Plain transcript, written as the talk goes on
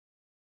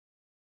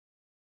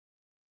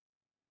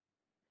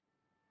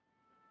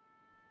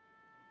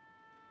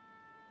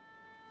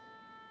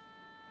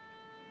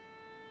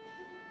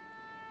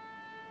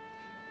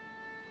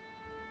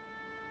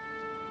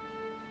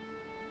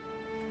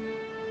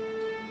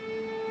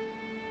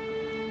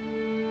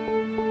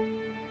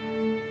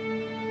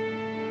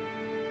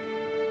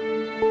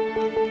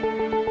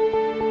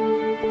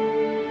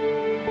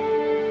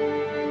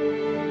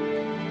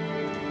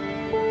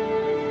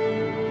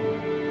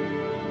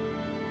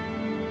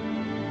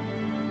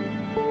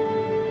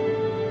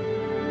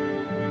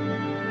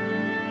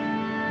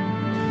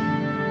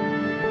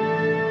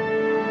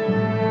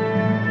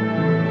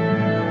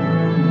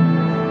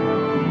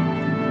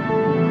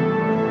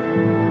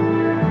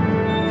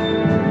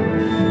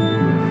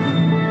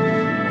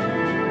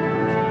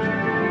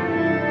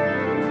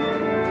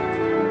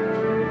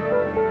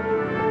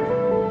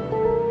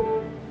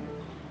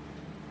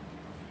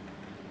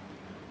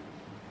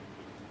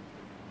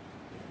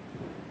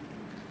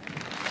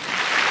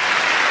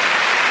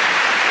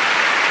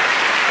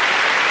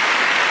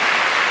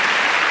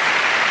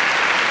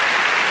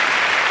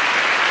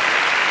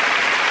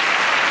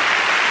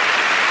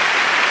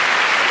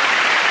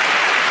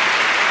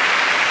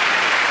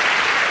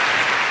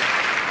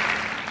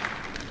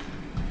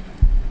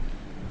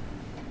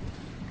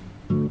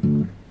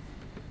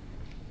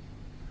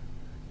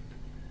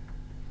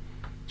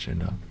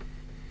tuned up.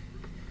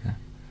 Yeah.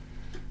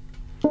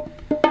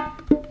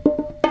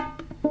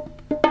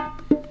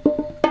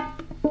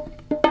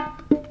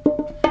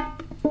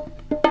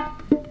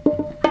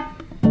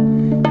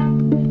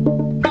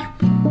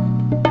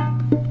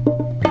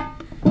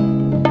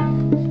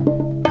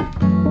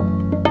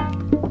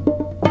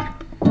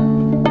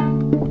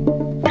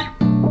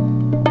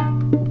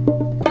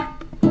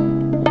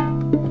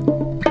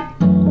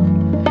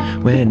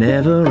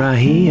 Whenever I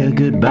hear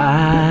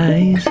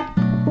goodbyes,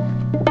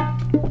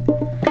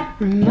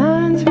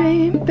 reminds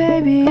me,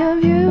 baby,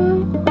 of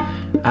you.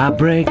 I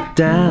break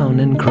down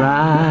and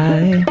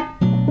cry.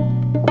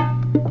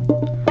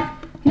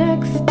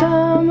 Next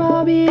time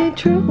I'll be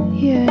true,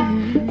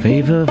 yeah.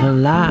 Favor for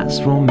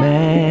last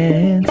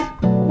romance.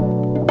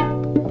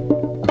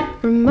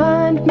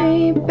 Remind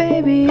me,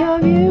 baby,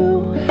 of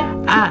you.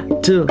 I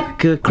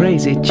took a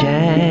crazy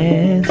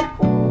chance.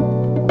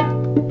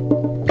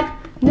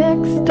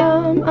 Next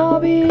time I'll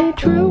be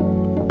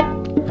true.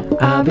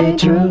 I'll be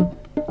true.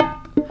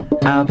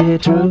 I'll be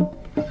true.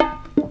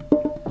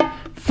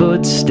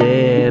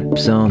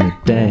 Footsteps on the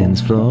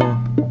dance floor.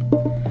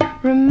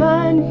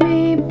 Remind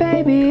me,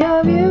 baby,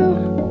 of you.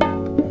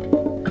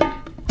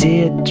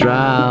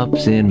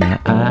 Teardrops in my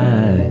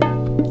eye.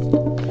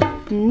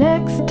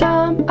 Next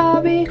time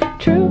I'll be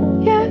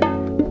true, yeah.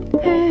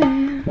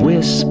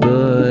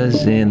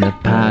 Whispers in the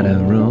powder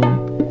room.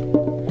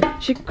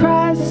 She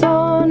cries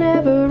on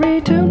every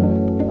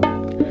tune.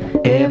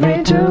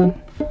 Every tune.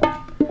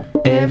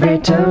 Every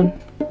tune.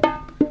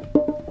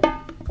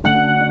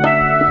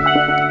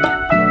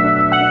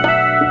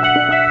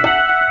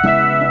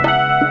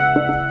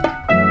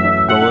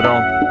 Roll it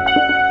on.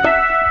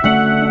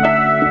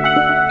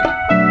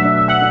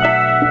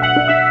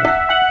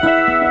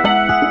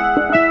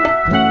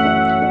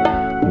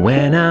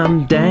 When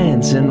I'm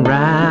dancing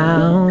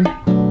round,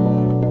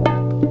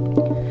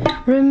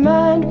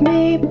 Remind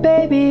me,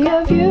 baby,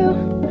 of you.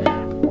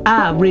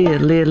 I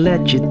really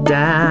let you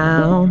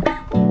down.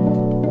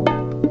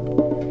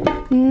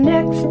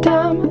 Next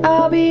time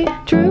I'll be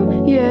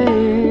true,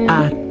 yeah.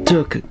 I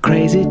took a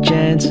crazy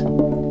chance.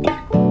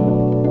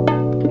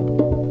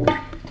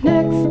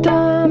 Next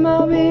time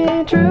I'll be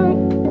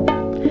true.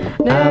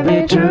 I'll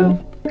be true.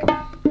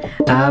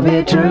 I'll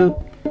be true.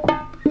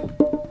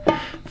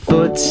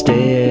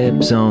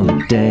 Footsteps on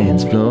the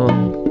dance floor.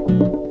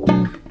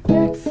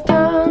 Next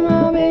time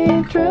I'll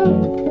be true.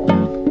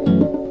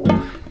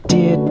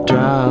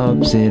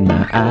 Teardrops in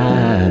my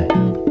eye.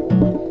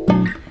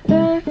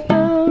 Next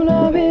time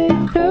I'll be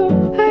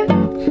true. Hey,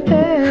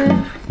 hey.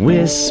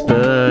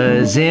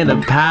 Whispers in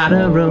the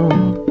powder room.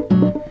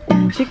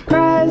 She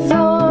cries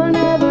on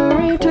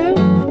every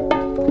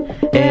tune.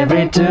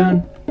 Every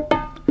tune.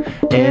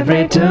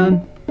 Every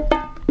tune.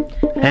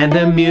 And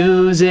the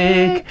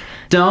music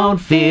don't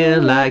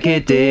feel like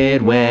it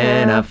did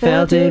when I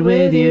felt it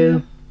with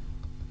you.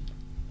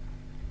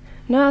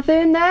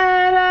 Nothing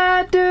that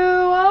I do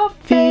or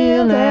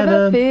feel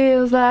ever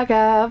feels like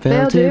I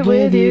felt it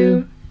with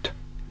you.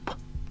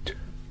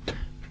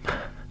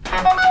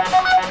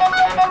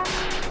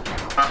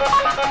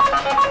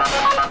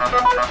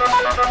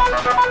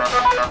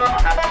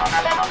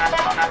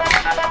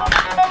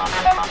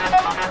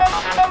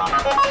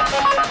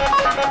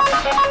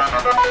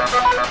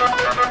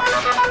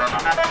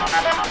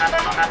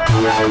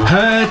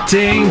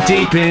 Hurting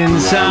deep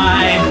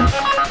inside,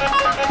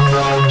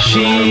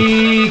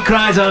 she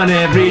cries on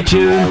every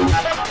tune.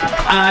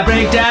 I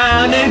break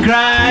down and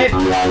cry.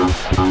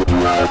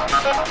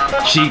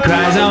 She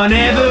cries on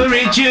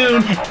every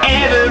tune,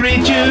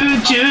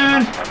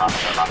 tune.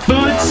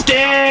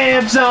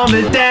 Footsteps on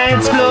the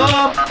dance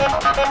floor.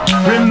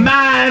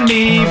 Remind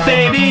me,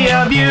 baby,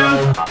 of you.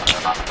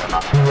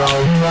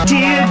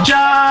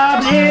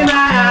 Teardrops in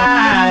my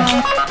eye.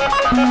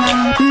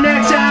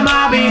 Next time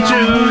I'll be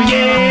true,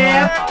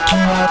 yeah.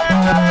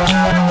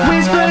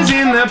 Whispers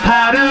in the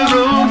powder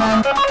room.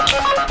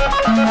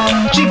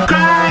 She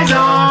cries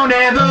on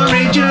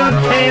every tune,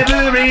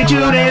 every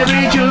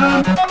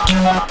tune.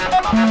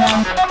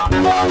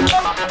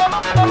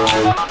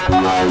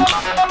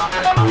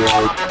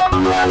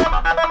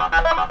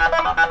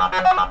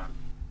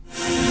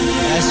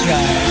 That's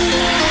right.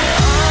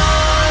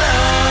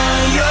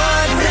 All your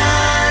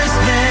time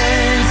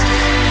spent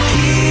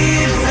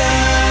keeps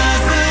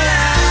us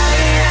alive.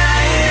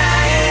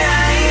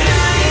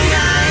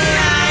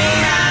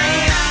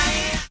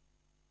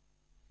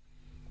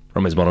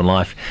 From His Modern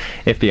Life,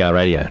 FBR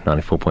Radio,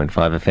 94.5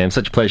 FM.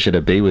 Such a pleasure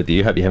to be with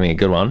you. Hope you're having a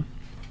good one.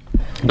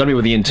 I'm going to be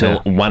with you until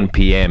 1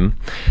 p.m.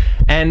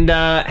 And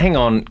hang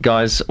on,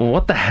 guys,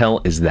 what the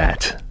hell is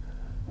that?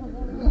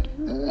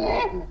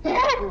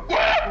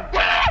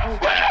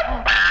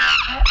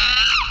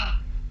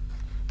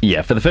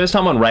 Yeah, for the first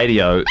time on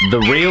radio, the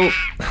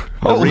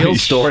real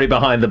story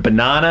behind the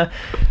banana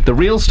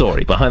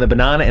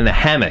in the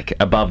hammock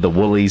above the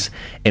Woolies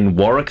in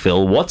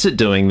Warwickville. What's it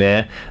doing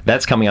there?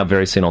 That's coming up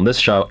very soon on this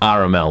show,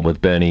 RML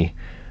with Bernie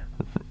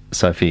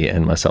Sophie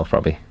and myself,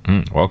 Robbie.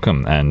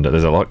 Welcome, and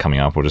there's a lot coming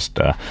up. We'll just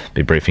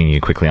be briefing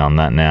you quickly on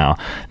that now.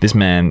 This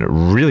man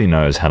really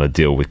knows how to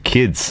deal with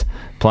kids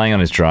playing on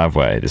his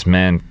driveway. This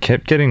man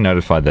kept getting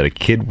notified that a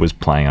kid was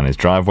playing on his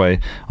driveway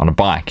on a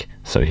bike,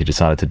 so he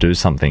decided to do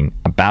something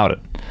about it.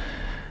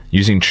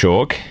 Using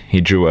chalk, he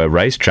drew a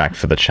racetrack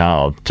for the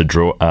child to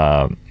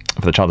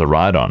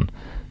ride on.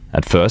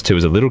 At first, he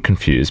was a little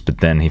confused, but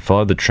then he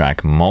followed the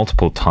track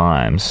multiple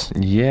times.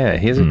 Yeah,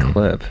 here's a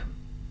clip.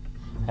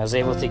 I was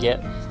able to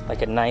get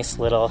like a nice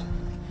little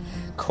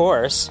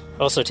course.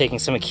 Also taking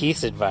some of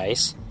Keith's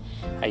advice,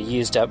 I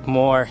used up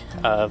more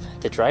of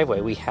the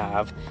driveway. We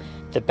have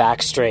the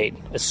back straight,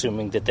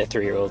 assuming that the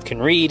 3-year-old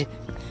can read,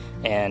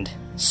 and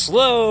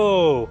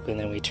slow, and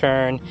then we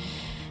turn,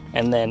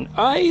 and then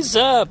eyes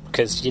up,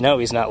 because you know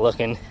he's not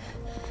looking,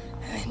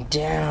 and then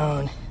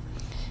down,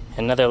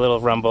 another little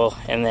rumble,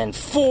 and then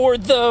for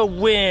the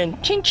win.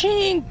 Ching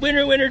ching,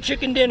 winner, winner,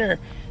 chicken dinner.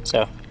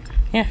 So,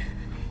 yeah.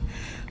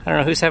 I don't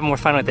know who's having more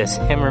fun with this,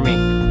 him or me.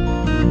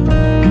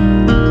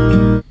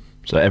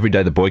 So every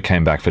day the boy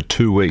came back for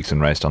 2 weeks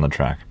and raced on the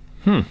track.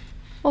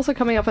 Also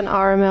coming up on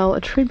RML, a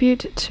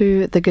tribute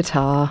to the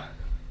guitar.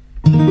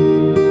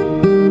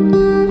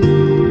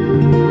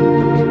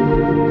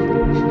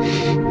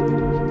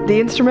 The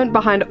instrument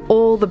behind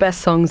all the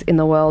best songs in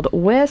the world.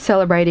 We're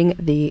celebrating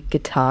the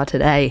guitar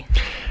today.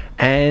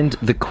 And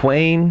the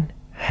Queen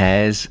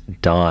has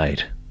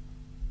dyed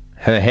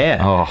her hair.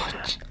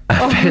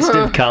 A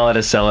festive colour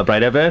to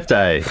celebrate her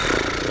birthday.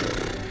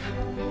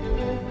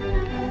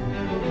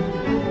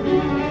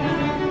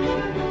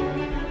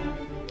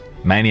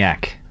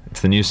 Maniac.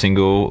 It's the new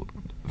single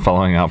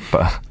following up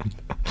the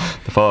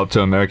follow-up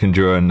to American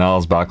duo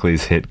Gnarls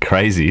Barkley's hit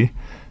Crazy.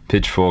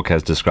 Pitchfork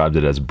has described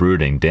it as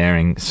brooding,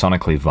 daring,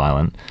 sonically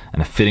violent,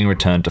 and a fitting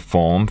return to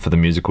form for the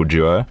musical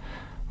duo.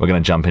 We're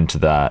going to jump into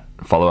that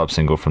follow-up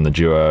single from the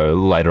duo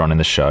later on in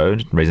the show.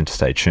 Reason to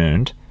stay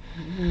tuned.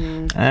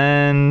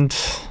 And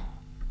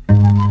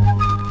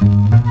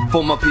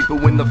for my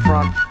people in the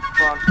front,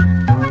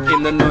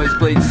 in the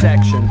nosebleed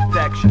section.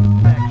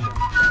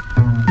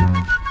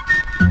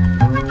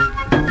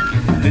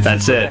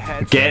 That's it.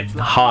 Get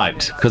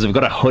hyped, because we've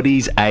got a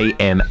Hoodies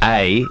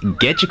AMA.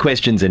 Get your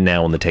questions in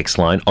now on the text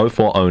line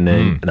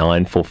 0409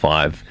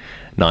 945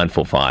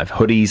 945.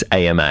 Hoodies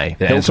AMA.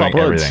 Hilltop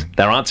Hoods. Everything.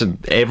 They're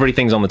answered.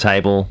 Everything's on the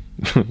table.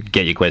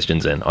 Get your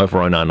questions in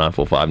 0409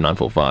 945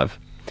 945.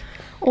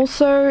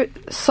 Also,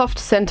 Soft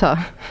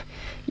Centre.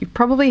 You've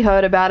probably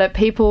heard about it.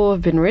 People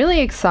have been really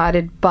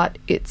excited, but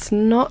it's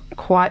not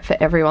quite for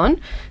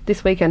everyone.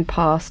 This weekend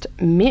past,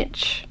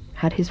 Mitch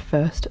had his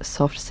first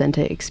Soft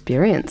Centre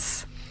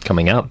experience.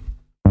 Coming up.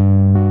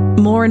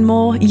 More and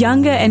more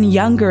younger and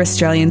younger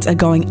Australians are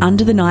going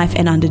under the knife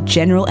and under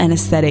general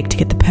anaesthetic to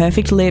get the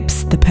perfect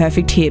lips, the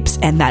perfect hips,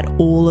 and that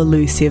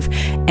all-elusive,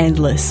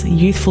 endless,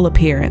 youthful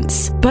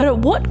appearance. But at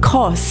what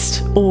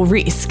cost or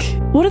risk?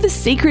 What are the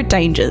secret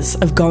dangers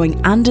of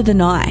going under the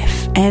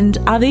knife? And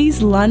are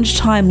these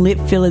lunchtime lip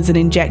fillers and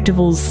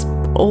injectables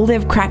all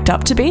they've cracked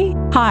up to be?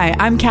 Hi,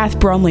 I'm Kath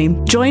Bromley.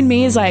 Join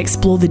me as I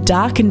explore the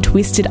dark and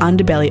twisted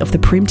underbelly of the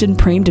primed and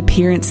preemed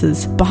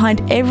appearances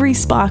behind every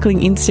sparkling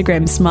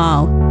Instagram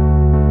smile.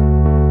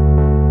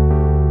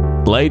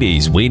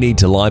 Ladies, We Need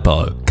to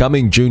Lipo,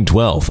 coming June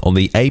 12th on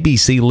the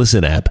ABC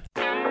Listen app.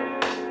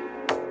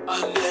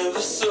 I never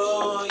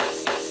saw your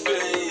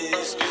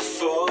face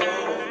before.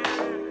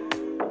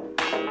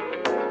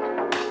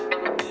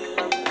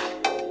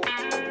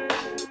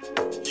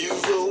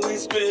 You've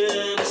always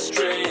been a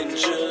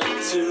stranger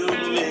to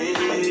me.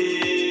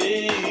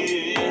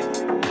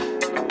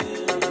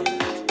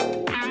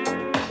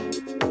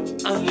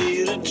 I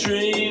need a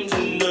dream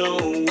to know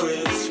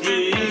it's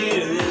real.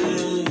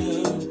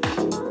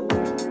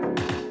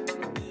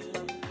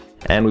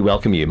 And we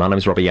welcome you. My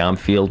name's Robbie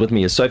Armfield. With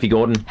me is Sophie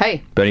Gordon.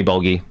 Hey. Bernie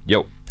Bolgi.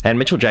 yo, And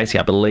Mitchell Jacey,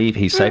 I believe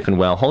he's safe and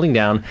well, holding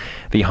down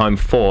the home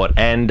fort.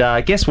 And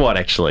guess what,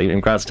 actually, in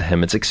regards to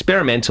him, it's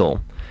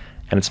experimental.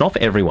 And it's not for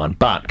everyone.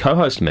 But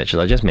co-host Mitch, as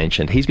I just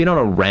mentioned, he's been on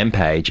a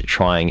rampage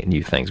trying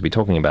new things. We're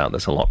talking about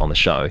this a lot on the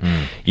show.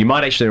 You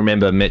might actually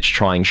remember Mitch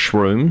trying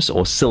shrooms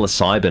or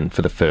psilocybin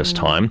for the first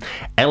time,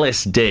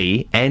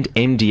 LSD and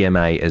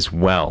MDMA as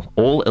well.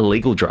 All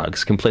illegal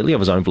drugs, completely of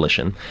his own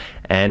volition.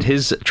 And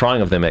his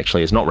trying of them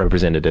actually is not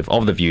representative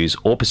of the views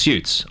or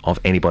pursuits of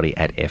anybody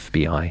at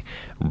FBI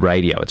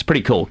Radio. It's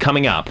pretty cool.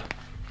 Coming up,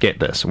 get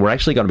this, we're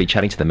actually going to be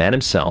chatting to the man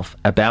himself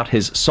about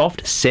his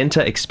Soft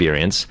Centre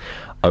experience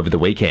over the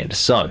weekend.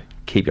 So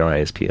keep your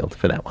eyes peeled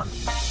for that one.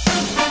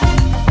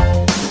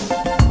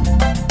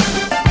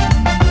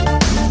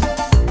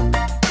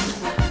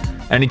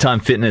 Anytime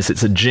Fitness,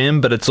 it's a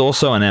gym, but it's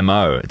also an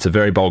MO. It's a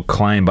very bold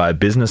claim by a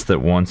business that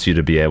wants you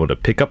to be able to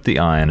pick up the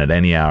iron at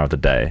any hour of the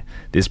day.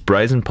 This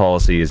brazen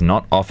policy is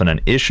not often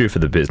an issue for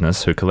the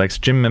business, who collects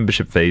gym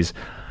membership fees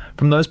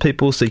from those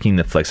people seeking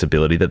the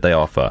flexibility that they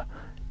offer.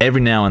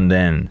 Every now and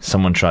then,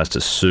 someone tries to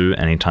sue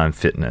Anytime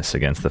Fitness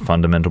against the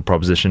fundamental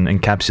proposition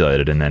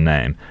encapsulated in their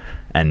name,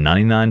 and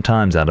 99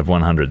 times out of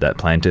 100, that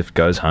plaintiff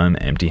goes home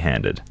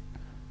empty-handed.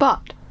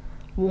 But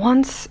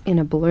once in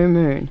a blue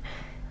moon,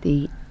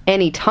 The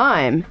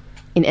anytime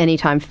in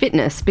Anytime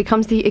Fitness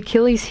becomes the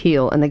Achilles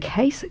heel, and the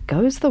case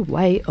goes the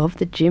way of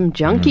the gym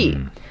junkie.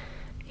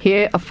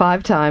 Here are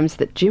 5 times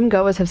that gym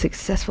goers have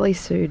successfully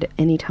sued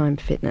Anytime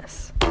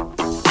Fitness.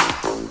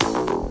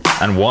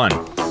 And won.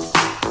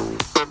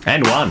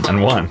 And one.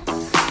 And won.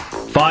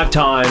 5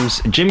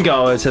 times gym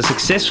goers have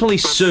successfully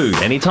sued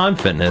Anytime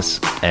Fitness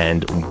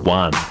and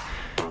won.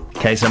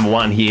 Case number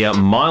 1 here,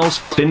 Miles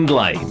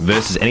Findlay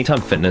versus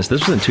Anytime Fitness.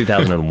 This was in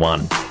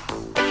 2001.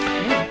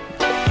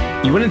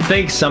 You wouldn't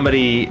think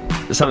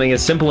something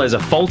as simple as a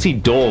faulty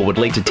door would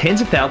lead to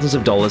tens of thousands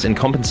of dollars in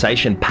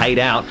compensation paid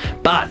out,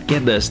 but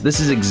get this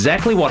is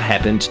exactly what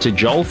happened to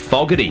Joel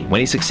Fogarty when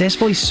he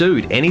successfully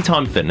sued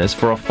Anytime Fitness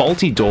for a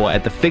faulty door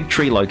at the Fig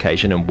Tree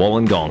location in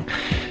Wollongong.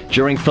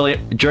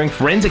 During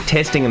forensic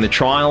testing in the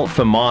trial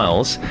for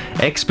Miles,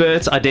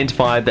 experts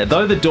identified that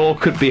though the door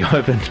could be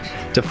opened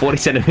to 40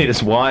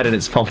 centimetres wide in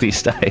its faulty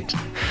state,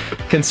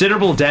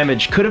 considerable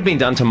damage could have been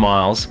done to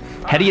Miles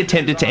had he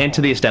attempted to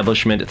enter the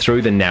establishment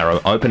through the narrow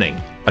opening.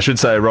 I should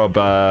say, Rob,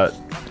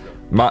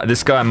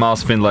 this guy,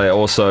 Miles Findlay,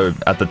 also,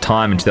 at the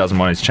time in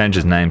 2001, he's changed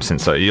his name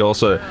since, so he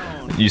also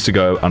used to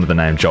go under the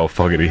name Joel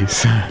Fogarty.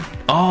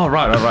 Oh,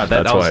 right.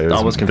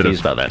 I was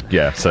confused about that.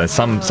 Yeah, so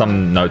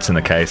some notes in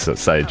the case that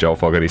say Joel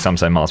Fogarty, some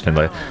say Miles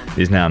Findlay.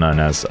 He's now known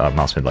as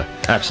Miles Findlay.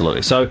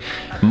 Absolutely. So,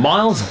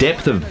 Miles'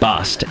 depth of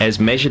bust, as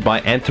measured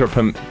by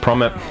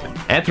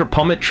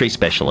anthropometry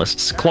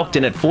specialists, clocked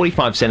in at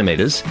 45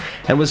 centimetres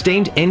and was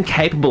deemed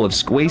incapable of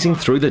squeezing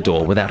through the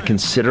door without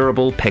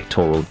considerable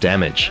pectoral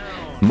damage.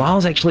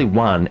 Miles actually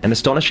won an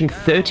astonishing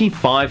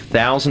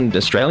 35,000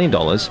 Australian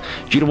dollars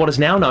due to what is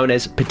now known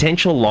as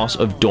potential loss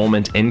of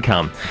dormant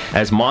income,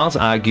 as Miles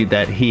argued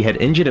that had he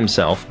injured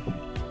himself,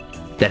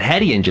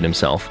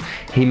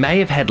 he may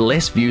have had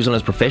less views on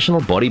his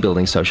professional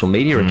bodybuilding social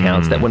media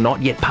accounts that were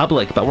not yet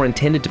public but were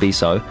intended to be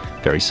so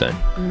very soon.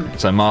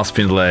 So Miles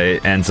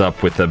Findlay ends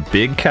up with a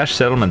big cash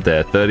settlement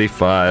there,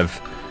 35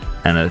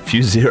 and a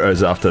few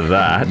zeros after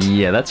that.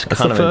 Yeah, that's the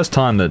first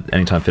time that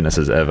Anytime Fitness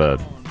has ever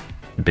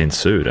been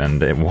sued,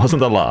 and it wasn't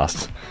the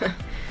last.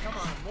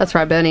 That's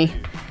right, Bernie.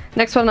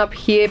 Next one up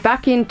here,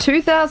 back in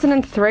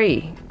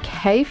 2003,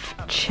 Kafe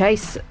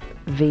Chase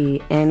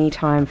v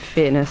Anytime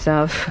Fitness.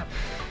 Now,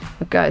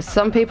 guys,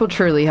 some people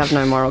truly have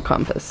no moral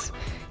compass.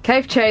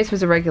 Kafe Chase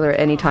was a regular at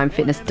Anytime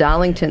Fitness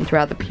Darlington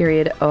throughout the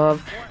period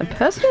of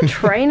personal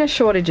trainer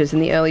shortages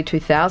in the early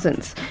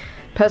 2000s.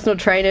 Personal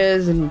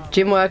trainers and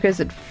gym workers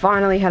had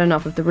finally had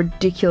enough of the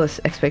ridiculous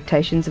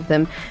expectations of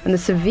them and the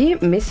severe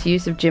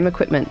misuse of gym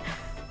equipment.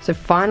 So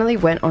finally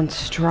went on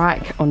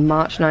strike on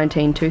March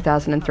 19,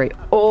 2003,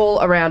 all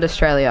around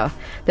Australia.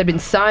 There'd been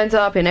signs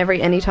up in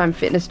every Anytime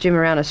Fitness gym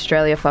around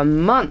Australia for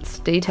months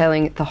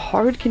detailing the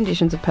horrid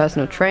conditions of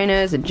personal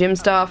trainers and gym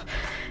staff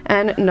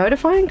and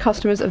notifying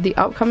customers of the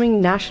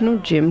upcoming national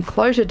gym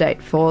closure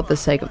date for the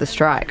sake of the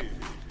strike.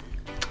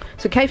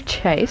 So Kafe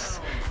Chase,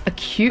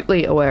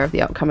 acutely aware of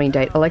the upcoming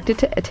date, elected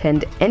to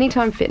attend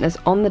Anytime Fitness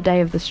on the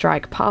day of the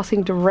strike,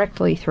 passing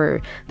directly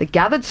through the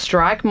gathered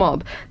strike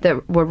mob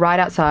that were right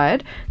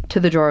outside to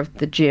the door of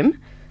the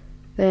gym.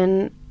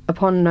 Then,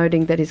 upon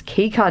noting that his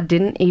keycard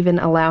didn't even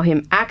allow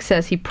him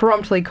access, he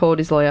promptly called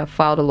his lawyer,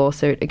 filed a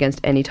lawsuit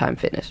against Anytime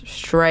Fitness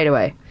straight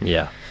away.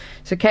 Yeah.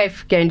 So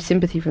Kafe gained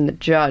sympathy from the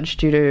judge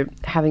due to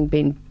having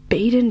been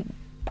beaten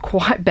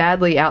quite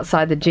badly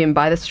outside the gym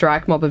by the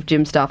strike mob of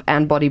gym staff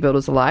and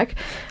bodybuilders alike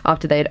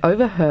after they had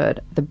overheard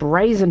the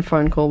brazen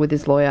phone call with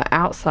his lawyer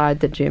outside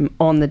the gym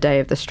on the day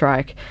of the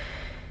strike.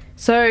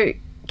 So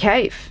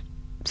Kafe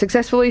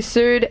successfully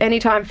sued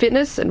Anytime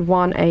Fitness and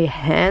won a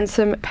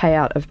handsome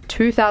payout of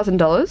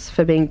 $2,000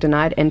 for being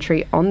denied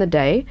entry on the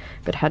day,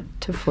 but had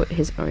to foot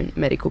his own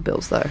medical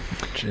bills though.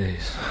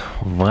 Jeez.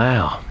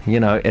 Wow. You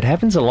know, it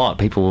happens a lot.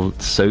 People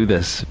sue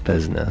this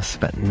business,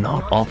 but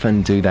not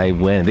often do they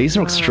win. These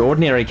are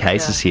extraordinary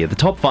cases here. The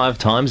top 5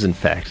 times, in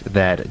fact,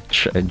 that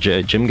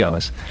gym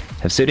goers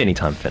have sued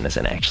Anytime Fitness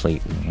and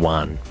actually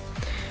won.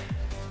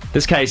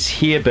 This case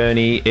here,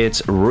 Bernie,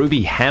 it's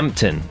Ruby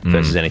Hampton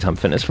versus Anytime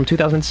Fitness from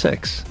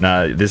 2006.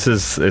 Now, this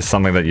is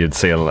something that you'd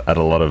see at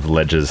a lot of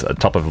ledgers,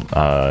 top of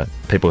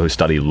people who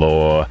study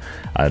law.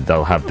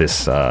 They'll have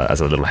this as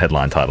a little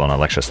headline title on a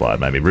lecture slide,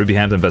 maybe. Ruby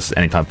Hampton versus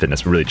Anytime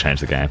Fitness really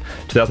changed the game.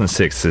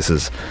 2006, this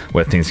is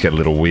where things get a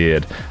little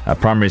weird. A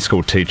primary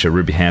school teacher,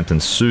 Ruby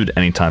Hampton, sued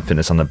Anytime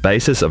Fitness on the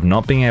basis of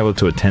not being able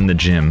to attend the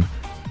gym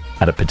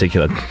at a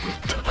particular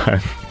time.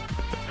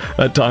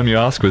 That time, you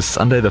ask, was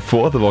Sunday the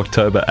 4th of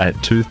October at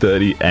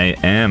 2:30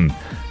 a.m.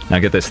 Now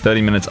get this,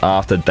 30 minutes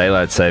after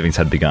daylight savings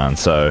had begun.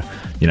 So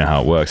you know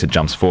how it works. It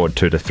jumps forward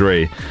 2 to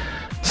 3.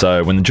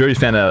 So when the jury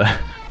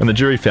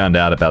found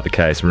out about the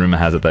case, rumor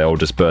has it they all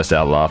just burst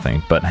out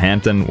laughing. But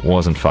Hampton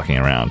wasn't fucking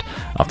around.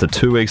 After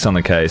 2 weeks on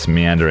the case,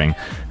 meandering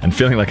and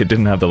feeling like it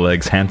didn't have the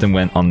legs, Hampton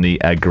went on the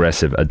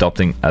aggressive,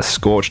 adopting a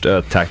scorched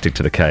earth tactic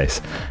to the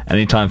case.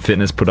 Anytime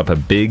Fitness put up a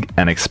big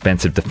and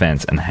expensive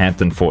defense, and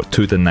Hampton fought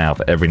tooth and nail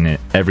for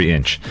every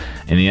inch.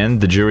 In the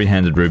end, the jury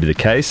handed Ruby the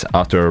case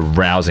after a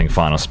rousing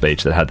final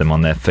speech that had them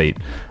on their feet,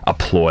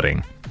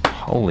 applauding.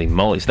 Holy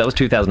moly. So that was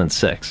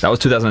 2006. That was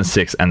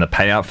 2006, and the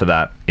payout for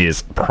that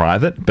is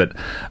private, but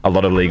a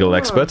lot of legal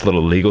experts, a lot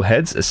of legal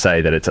heads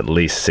say that it's at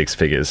least six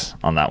figures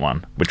on that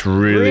one, which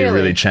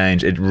really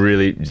changed. It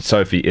really,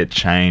 Sophie, it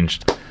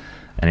changed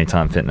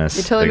Anytime Fitness.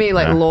 You're telling me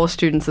law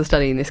students are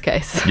studying this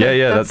case?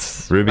 Yeah,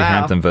 that's Ruby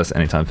Hampton versus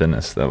Anytime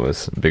Fitness. That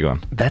was a big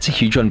one. That's a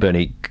huge one,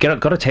 Bernie.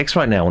 Got a text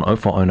right now on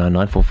 0409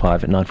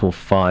 945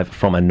 945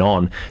 from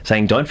Anon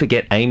saying, don't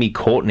forget Amy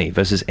Courtney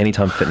versus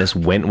Anytime Fitness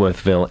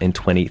Wentworthville in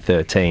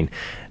 2013.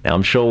 Now,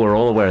 I'm sure we're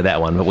all aware of that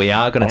one, but we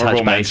are going to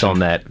touch base on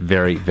that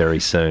very,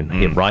 very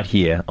soon, right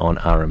here on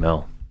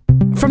RML.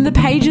 From the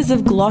pages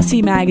of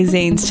glossy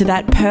magazines to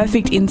that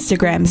perfect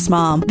Instagram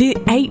smile, the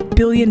 $8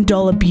 billion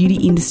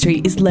beauty industry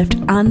is left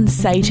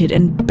unsated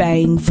and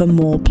baying for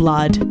more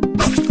blood.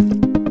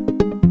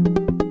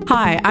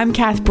 Hi, I'm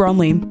Kath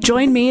Bromley.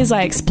 Join me as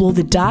I explore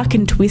the dark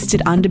and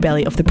twisted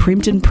underbelly of the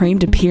primped and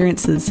preemed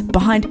appearances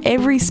behind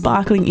every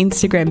sparkling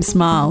Instagram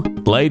smile.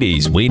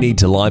 Ladies, We Need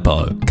to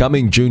Lipo,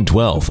 coming June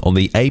 12th on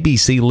the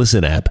ABC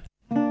Listen app.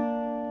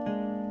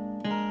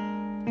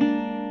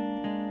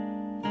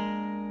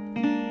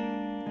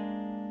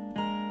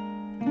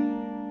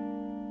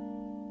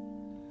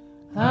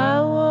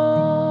 I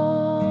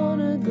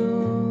wanna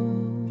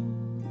go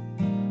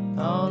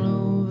all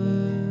over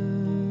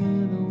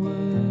the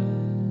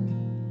world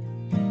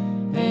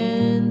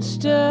and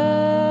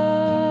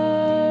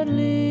start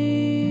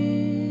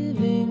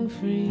living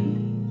free.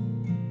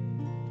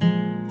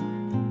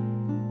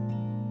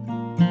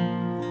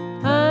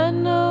 I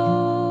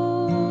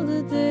know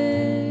that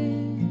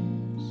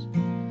there's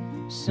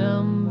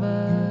somebody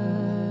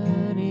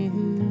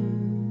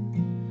who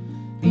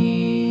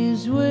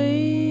is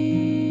waiting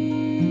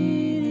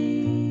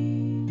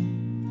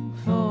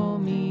for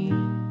me.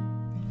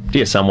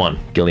 Dear Someone,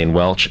 Gillian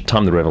Welch.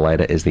 Time the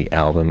Revelator is the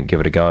album. Give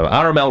it a go.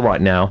 RML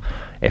right now,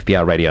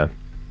 FBR Radio.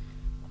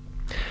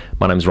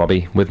 My name's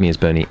Robbie. With me is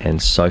Bernie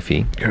and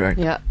Sophie. Correct.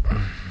 Yeah.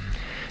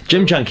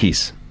 Gym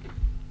junkies.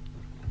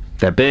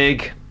 They're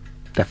big,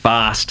 they're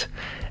fast,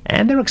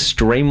 and they're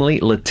extremely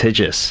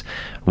litigious.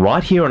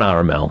 Right here on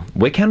RML,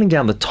 we're counting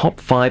down the top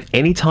 5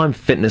 Anytime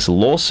Fitness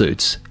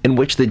lawsuits in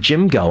which the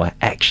gym goer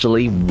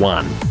actually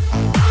won.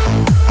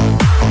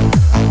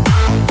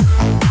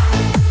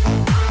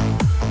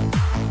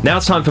 Now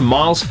it's time for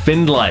Miles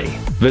Findlay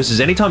versus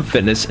Anytime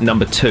Fitness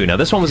number 2. Now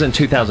this one was in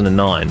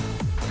 2009.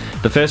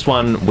 The first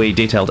one we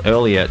detailed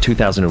earlier,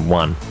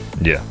 2001.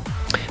 Yeah.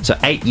 So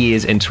 8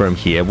 years interim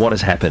here. What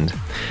has happened?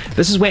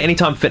 This is where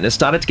Anytime Fitness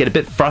started to get a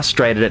bit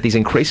frustrated at these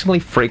increasingly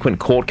frequent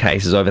court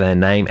cases over their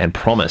name and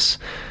promise.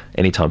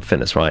 Anytime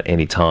Fitness, right?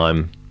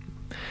 Anytime.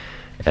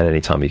 At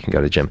any time you can go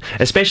to the gym.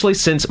 Especially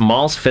since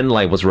Miles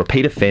Findlay was a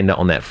repeat offender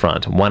on that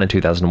front. One in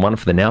 2001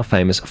 for the now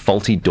famous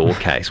faulty door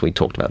case. We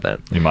talked about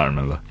that. You might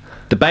remember.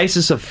 The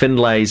basis of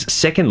Findlay's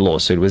second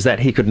lawsuit was that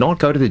he could not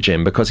go to the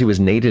gym because he was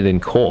needed in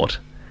court.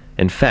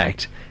 In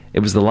fact, it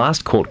was the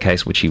last court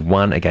case which he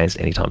won against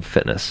Anytime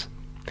Fitness.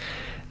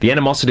 The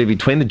animosity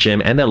between the gym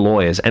and their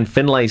lawyers and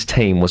Findlay's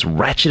team was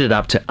ratcheted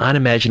up to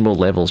unimaginable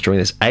levels during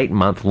this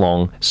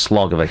 8-month-long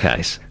slog of a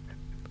case.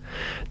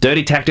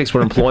 Dirty tactics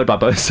were employed by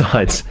both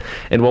sides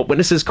in what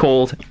witnesses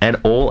called an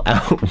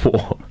all-out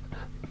war.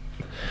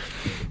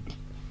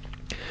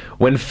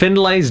 When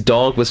Findlay's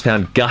dog was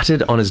found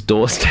gutted on his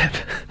doorstep,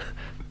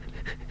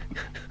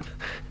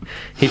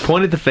 he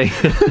pointed the finger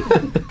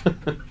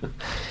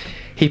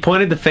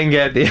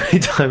at the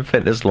Anytime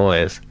Fitness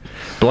lawyers,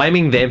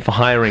 blaming them for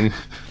hiring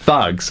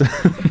thugs,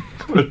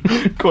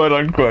 Quote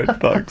unquote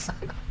thugs,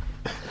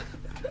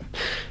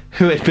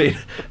 who had been,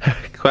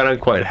 quote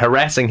unquote,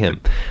 harassing him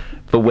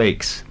for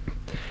weeks.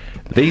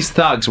 These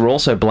thugs were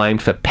also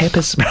blamed for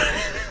pepper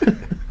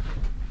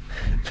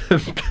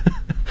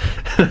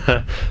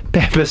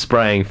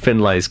spraying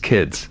Findlay's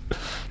kids.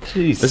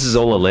 Jeez. This is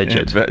all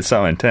alleged. Yeah, it's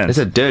so intense. It's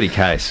a dirty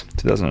case.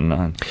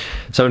 2009.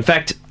 So, in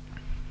fact,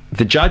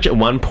 the judge at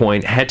one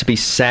point had to be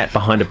sat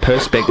behind a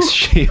perspex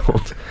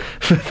shield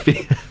for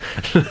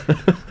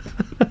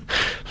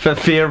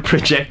fear of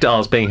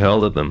projectiles being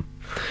hurled at them.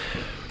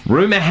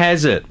 Rumour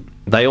has it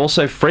they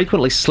also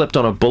frequently slipped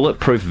on a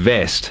bulletproof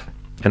vest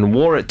and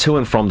wore it to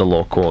and from the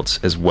law courts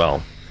as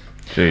well.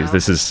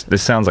 Jeez,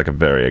 this sounds like a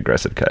very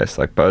aggressive case.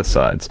 Like both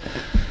sides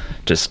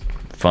just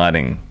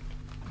fighting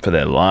for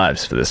their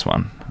lives for this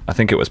one. I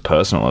think it was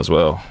personal as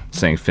well,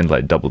 seeing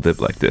Findlay double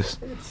dip like this.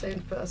 It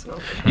seemed personal.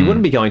 You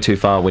wouldn't be going too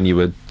far when you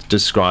would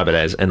describe it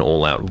as an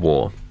all-out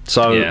war.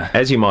 So,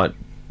 as you might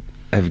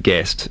have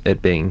guessed,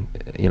 it being,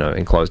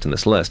 enclosed in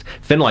this list,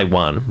 Findlay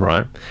won,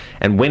 right?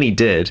 And when he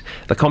did,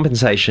 the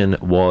compensation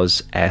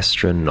was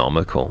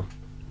astronomical.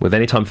 With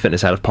Anytime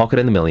Fitness out of pocket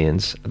in the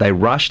millions, they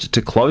rushed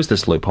to close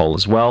this loophole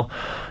as well,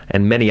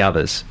 and many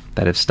others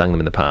that have stung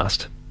them in the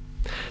past.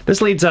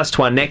 This leads us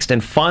to our next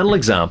and final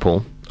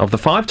example of the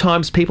 5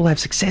 times people have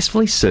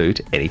successfully sued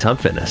Anytime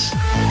Fitness.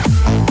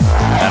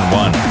 And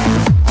won.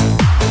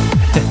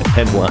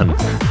 And won.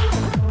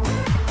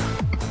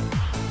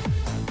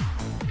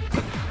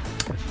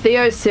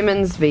 Theo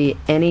Simmons v.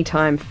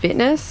 Anytime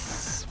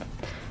Fitness.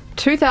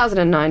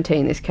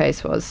 2019 this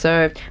case was.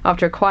 So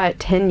after a quiet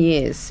 10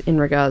 years in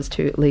regards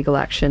to legal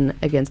action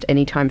against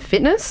Anytime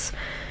Fitness,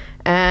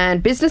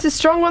 and business is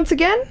strong once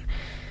again,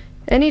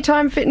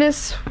 Anytime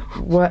Fitness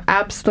were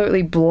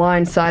absolutely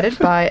blindsided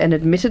by an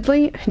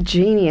admittedly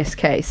genius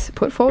case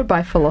put forward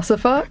by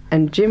philosopher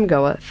and gym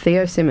goer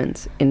Theo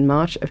Simmons in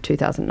March of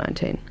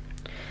 2019.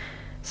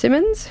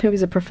 Simmons, who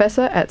is a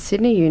professor at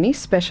Sydney Uni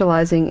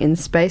specialising in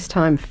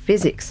space-time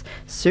physics,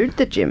 sued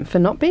the gym for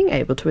not being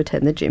able to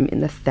attend the gym in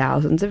the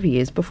thousands of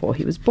years before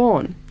he was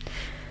born.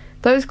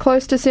 Those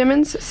close to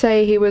Simmons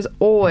say he was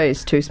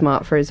always too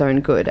smart for his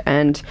own good,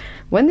 and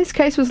when this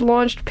case was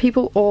launched,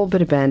 people all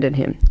but abandoned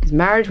him. His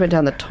marriage went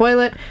down the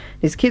toilet,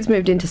 his kids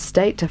moved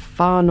interstate to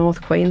far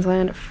north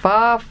Queensland,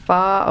 far,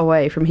 far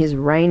away from his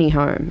rainy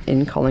home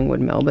in Collingwood,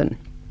 Melbourne.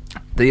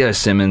 Theo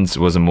Simmons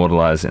was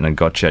immortalised in a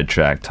Gottsched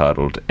track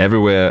titled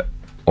Everywhere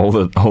all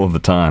of the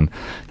Time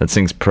that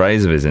sings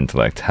praise of his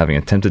intellect, having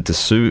attempted to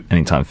sue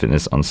Anytime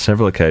Fitness on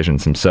several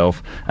occasions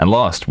himself and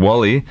lost.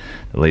 Wally,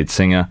 the lead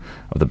singer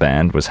of the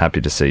band, was happy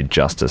to see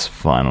justice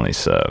finally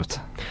served.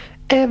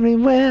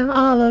 Everywhere,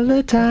 all of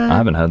the time. I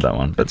haven't heard that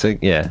one, but it's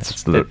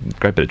it's a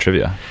great bit of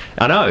trivia.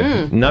 I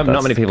know. Not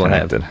many people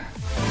connected. have.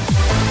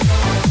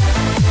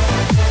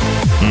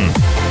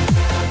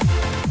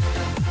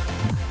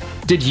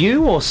 Did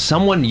you or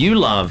someone you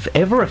love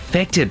ever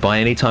affected by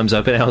Anytime's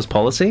open hours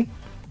policy?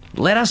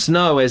 Let us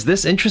know, as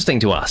this interesting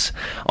to us.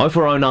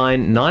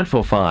 0409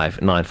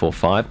 945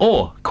 945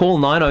 or call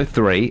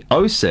 903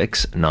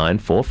 06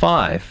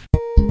 945.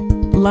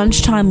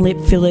 Lunchtime lip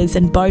fillers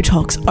and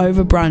Botox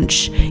over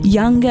brunch.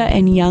 Younger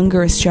and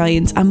younger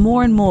Australians are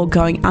more and more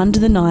going under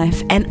the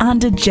knife and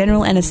under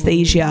general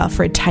anaesthesia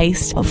for a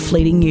taste of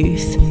fleeting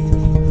youth.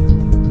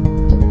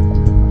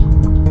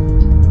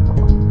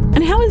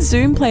 And how has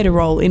Zoom played a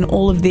role in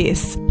all of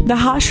this? The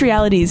harsh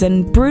realities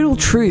and brutal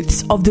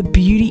truths of the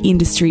beauty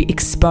industry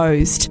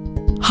exposed.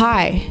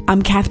 Hi,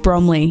 I'm Kath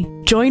Bromley.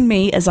 Join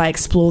me as I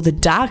explore the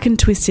dark and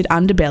twisted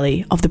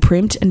underbelly of the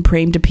primped and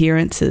preemed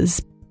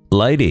appearances.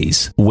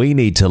 Ladies, we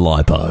need to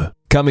lipo.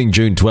 Coming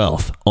June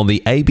 12th on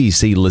the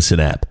ABC Listen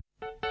app.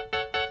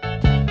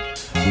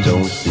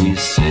 Don't these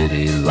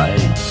city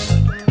lights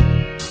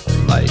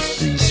light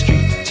these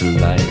streets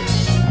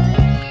lights?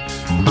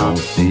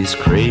 Don't these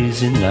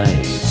crazy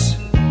nights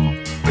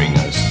bring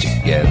us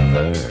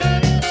together?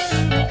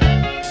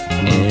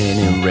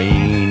 Any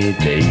rainy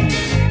day,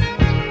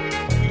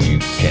 you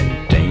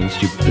can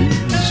dance your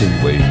blues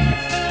away.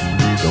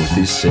 Don't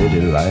these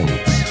city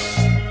lights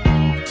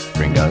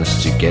bring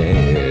us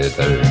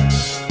together?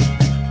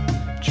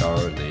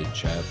 Charlie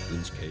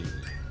Chaplin's cave.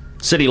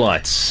 City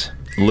Lights,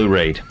 Lou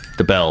Reed,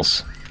 The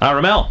Bells,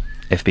 RML,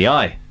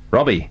 FBI,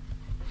 Robbie,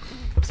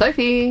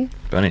 Sophie.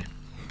 Bernie.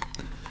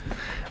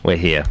 We're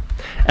here.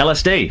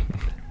 LSD,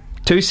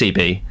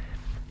 2CB,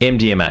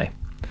 MDMA.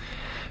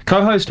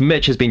 Co-host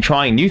Mitch has been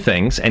trying new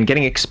things and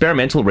getting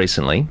experimental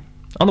recently.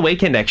 On the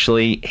weekend,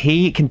 actually,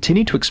 he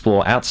continued to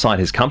explore outside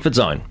his comfort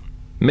zone.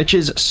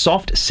 Mitch's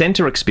Soft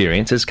Center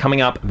experience is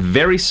coming up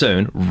very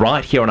soon,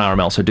 right here on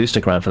RML, so do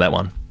stick around for that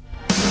one.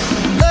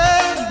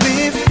 Let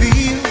me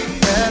feel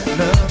that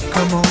love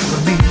come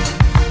over me.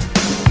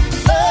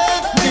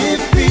 Let me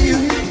feel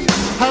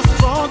how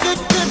strong it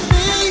can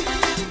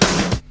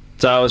be.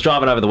 So I was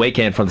driving over the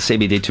weekend from the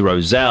CBD to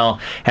Rozelle,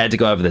 had to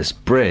go over this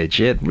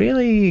bridge. It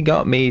really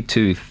got me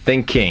to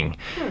thinking.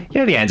 You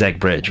know the Anzac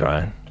Bridge,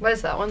 right?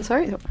 Where's that one?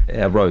 Sorry.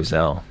 Rozelle.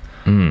 Rozelle.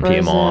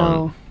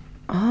 Piedmont.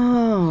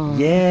 Oh.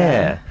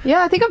 Yeah.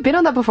 Yeah, I think I've been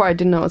on that before. I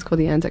didn't know it was called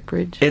the Anzac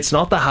Bridge. It's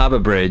not the Harbour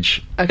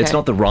Bridge. Okay. It's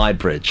not the Ryde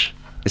Bridge.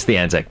 It's the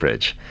Anzac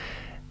Bridge.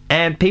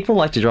 And people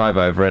like to drive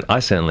over it. I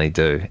certainly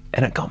do.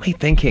 And it got me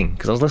thinking,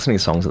 because I was listening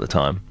to songs at the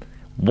time,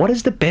 what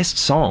is the best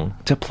song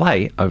to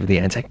play over the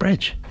Anzac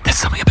Bridge? There's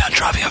something about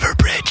driving over a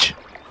bridge.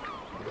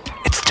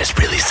 It's just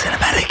really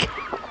cinematic.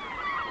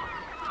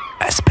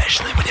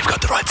 Especially when you've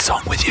got the right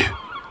song with you.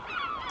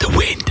 The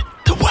wind,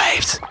 the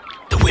waves,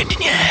 the wind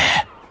in your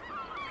hair.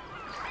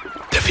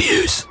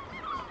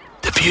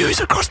 The views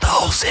across the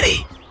whole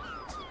city.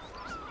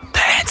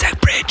 The Anzac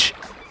Bridge,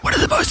 one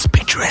of the most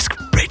picturesque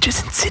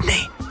bridges in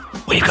Sydney.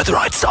 When you've got the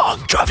right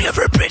song, driving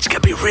over a bridge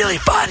can be really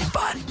fun.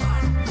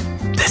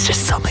 There's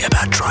just something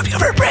about driving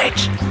over a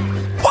bridge.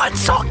 One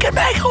song can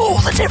make all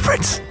the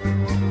difference.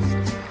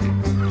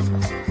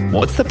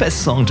 What's the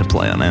best song to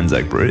play on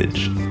Anzac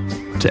Bridge?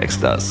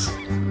 Text us.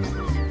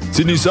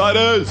 Sydney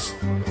Siders!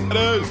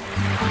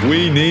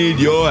 We need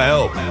your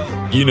help.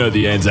 You know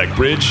the Anzac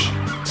Bridge.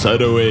 So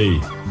do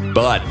we.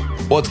 But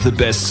what's the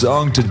best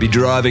song to be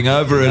driving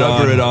over it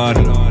on?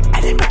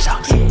 And then bring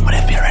songs on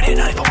FBI Radio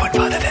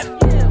 94.5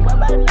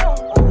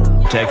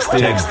 FM. Text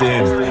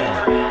in.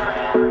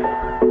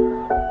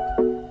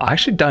 I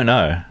actually don't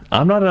know.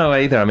 I'm not know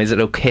either. I mean, is it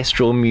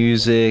orchestral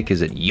music?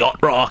 Is it yacht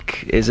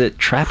rock? Is it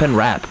trap and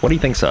rap? What do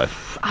you think so?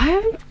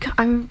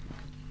 I'm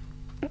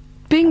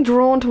being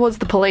drawn towards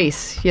the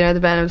Police. You know,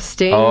 the band of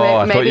Sting. Oh,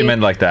 I thought you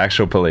meant like the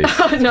actual Police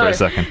no, for a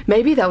second.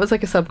 Maybe that was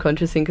like a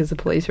subconscious thing because the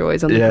Police are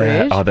always on the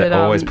bridge. Oh, they're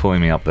always pulling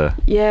me up there.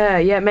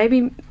 Yeah,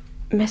 maybe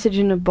Message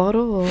in a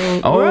Bottle or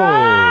Oh.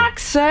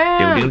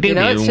 Roxanne. You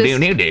know, it's just,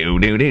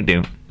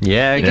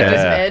 Yeah, you okay. can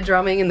just air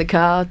drumming in the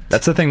car.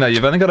 That's the thing, though.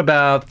 You've only got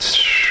about,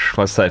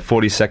 let's say,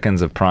 40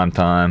 seconds of prime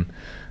time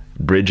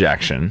bridge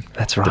action.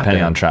 That's right, Depending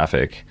Ben. on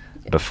traffic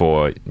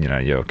before,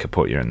 you're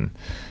kaput. You're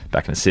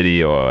back in the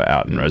city or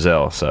out in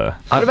Roselle. So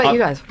What about you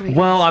guys?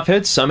 Well, I've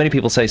heard so many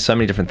people say so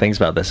many different things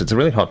about this. It's a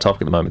really hot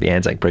topic at the moment, the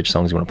Anzac Bridge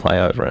songs you want to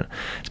play over it.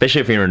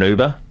 Especially if you're in an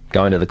Uber,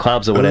 going to the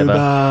clubs or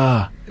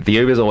whatever. The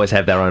Ubers always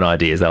have their own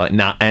ideas. They're like,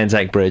 nah,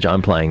 Anzac Bridge,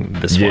 I'm playing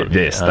this one.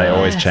 Yes, they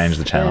always change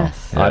the channel.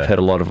 Yes. Yeah. I've heard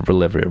a lot of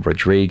Olivia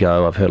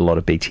Rodrigo. I've heard a lot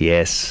of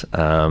BTS.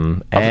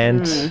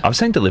 And I've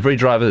seen delivery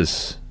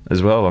drivers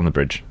as well on the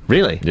bridge.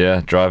 really?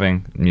 Yeah,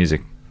 driving,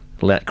 music.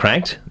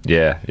 Cranked?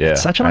 Yeah.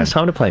 It's such a nice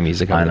time to play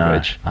music on the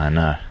bridge. I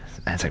know.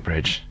 Anzac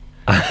Bridge.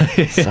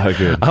 So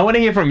good. I want to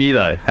hear from you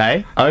though.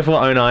 Hey,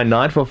 0409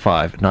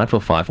 945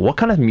 945. What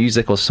kind of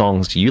music or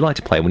songs do you like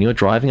to play when you're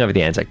driving over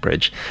the Anzac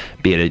Bridge?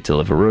 Be it a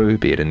Deliveroo,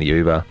 be it in the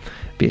Uber,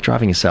 be it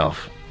driving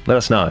yourself. Let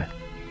us know.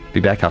 Be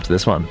back after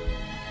this one.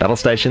 Battle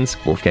Stations,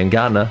 Wolfgang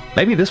Gardner.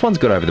 Maybe this one's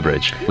good over the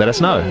bridge. Let us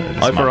know.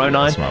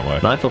 0409 this might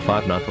work.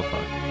 945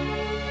 945.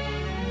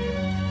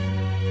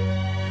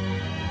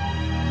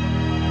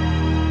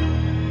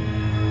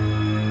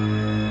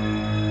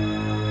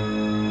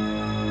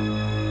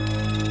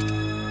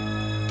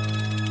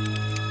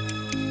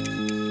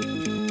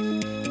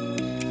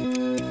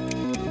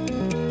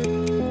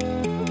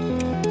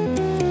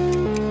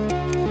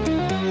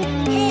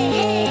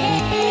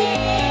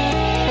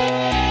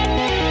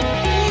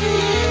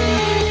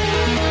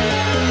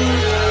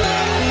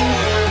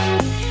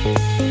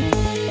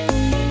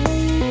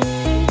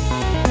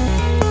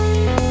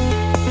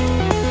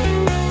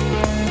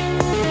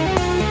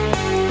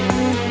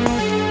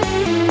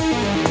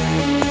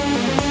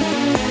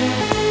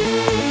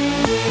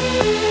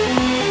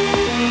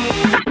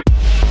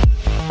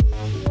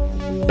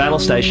 Battle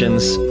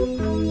Stations,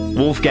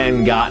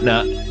 Wolfgang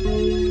Gartner,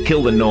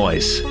 Kill the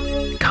Noise.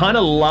 Kind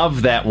of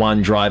love that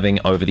one driving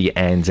over the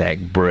Anzac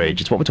Bridge.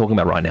 It's what we're talking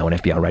about right now on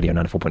FBR Radio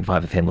 94.5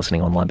 FM,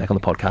 listening online, back on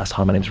the podcast.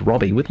 Hi, my name's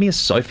Robbie. With me is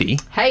Sophie.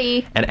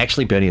 Hey. And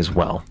actually Bernie as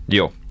well.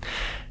 Yo.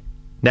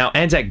 Now,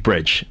 Anzac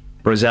Bridge,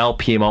 Roselle,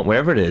 Piedmont,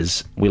 wherever it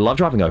is, we love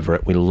driving over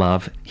it. We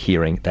love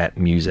hearing that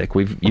music.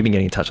 You've been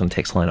getting in touch on the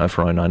text line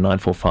 0409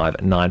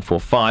 945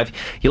 945.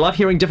 You love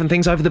hearing different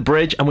things over the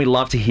bridge, and we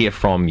love to hear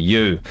from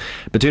you.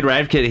 Batuta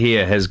Advocate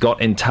here has got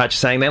in touch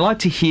saying they like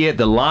to hear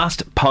the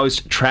Last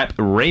Post Trap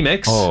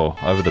remix. Oh,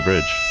 over the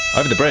bridge.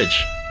 Over the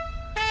bridge.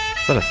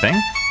 Is that a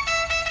thing?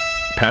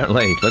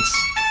 Apparently.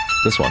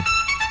 This one.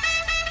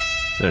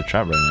 Is it a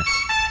trap remix?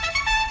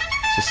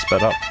 It's just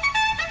sped up.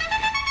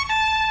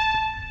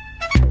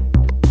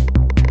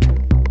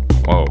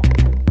 Whoa.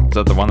 Is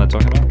that the one they're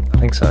talking about? I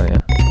think so, yeah.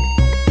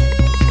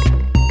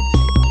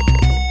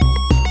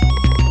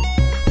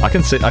 I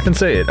can see it.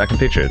 I can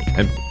picture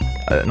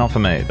it. Not for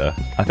me, though.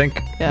 I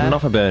think... Yeah.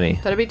 Not for Bernie.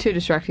 That'd be too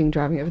distracting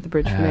driving over the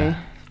bridge for me.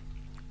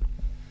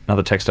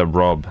 Another texter,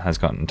 Rob, has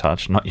gotten in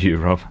touch. Not you,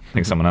 Rob. I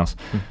think someone else.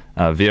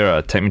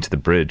 Vera, take me to the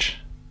bridge.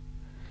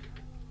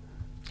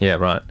 Yeah,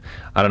 right.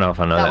 I don't know if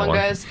I know That that one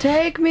goes,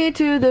 take me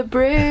to the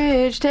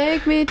bridge,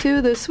 take me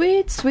to the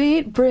sweet,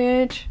 sweet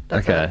bridge.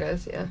 That's how it Okay.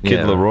 goes, yeah.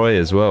 Kid Leroy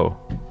as well.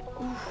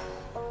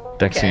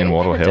 Dexy Okay. and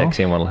Wattle Hill. Dexy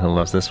and Wattle Hill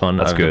loves this one.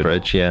 That's over the good.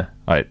 bridge, yeah.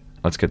 Wait,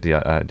 let's get the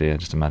idea.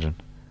 Just imagine.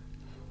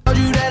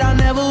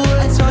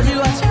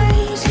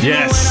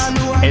 Yes.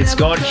 It's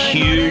got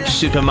huge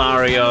Super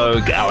Mario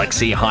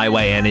Galaxy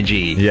Highway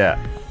energy. Yeah.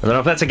 I don't know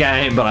if that's a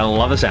game, but I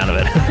love the sound of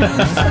it.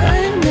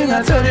 I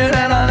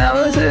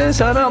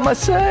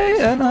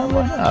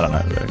don't know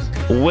the lyrics.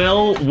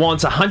 Will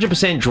wants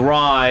 100%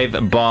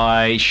 Drive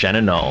by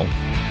Shannon Knoll.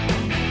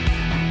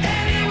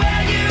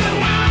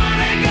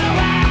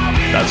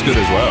 That's good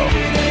as well.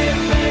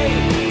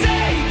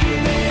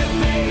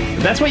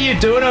 That's what you're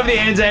doing over the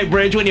Anzac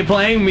Bridge when you're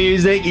playing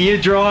music. You're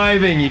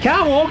driving. You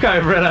can't walk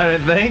over it, I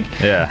don't think.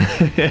 Yeah.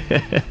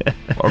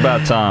 What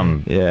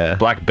about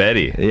Black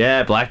Betty?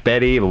 Yeah, Black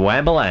Betty,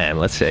 Wambalam.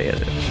 Let's see it.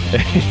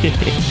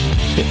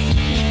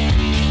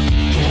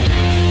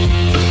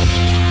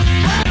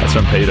 That's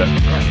from Peter.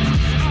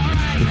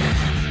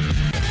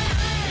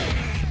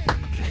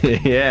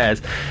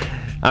 Yes.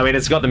 I mean,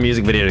 it's got the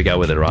music video to go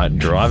with it, right?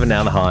 Driving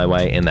down the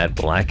highway in that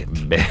Black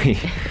Betty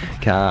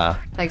car.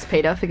 Thanks,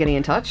 Peter, for getting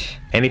in touch.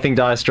 Anything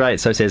Dire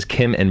Straits, so says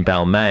Kim in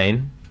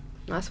Balmain.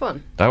 Nice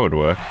one. That would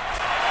work.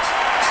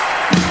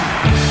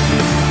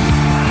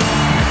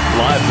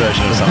 Live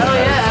version of something. Oh,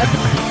 yeah.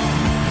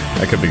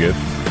 That could be good.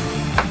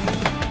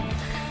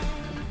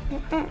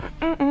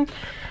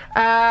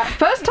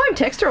 First-time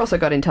texter also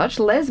got in touch.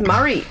 Les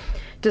Murray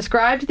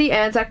described the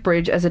Anzac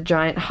Bridge as a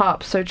giant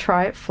harp, so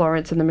try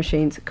Florence and the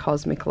Machine's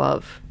Cosmic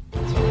Love.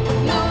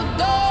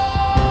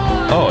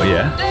 Oh,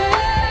 yeah.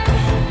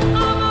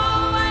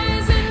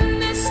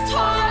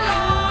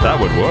 That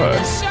would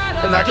work.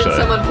 Imagine actually.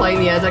 someone playing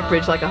the Anzac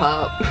Bridge like a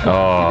harp.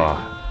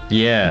 Oh,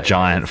 yeah.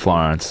 Giant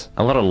Florence.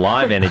 A lot of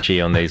live energy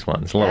on these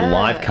ones. A lot of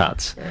live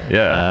cuts.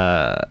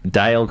 Yeah.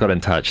 Dale got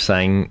in touch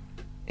saying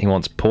He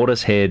wants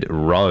Portishead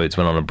roads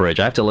when on a bridge.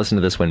 I have to listen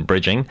to this when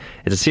bridging.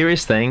 It's a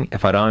serious thing.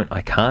 If I don't,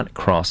 I can't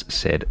cross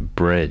said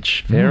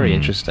bridge. Very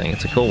interesting.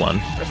 It's a cool one.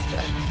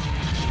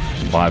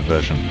 Live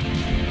version.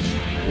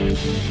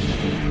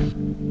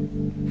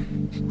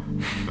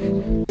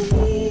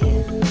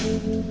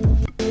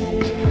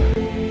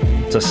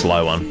 It's a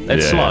slow one.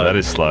 It's slow. That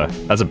is slow.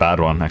 That's a bad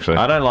one, actually.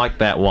 I don't like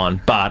that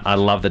one, but I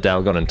love that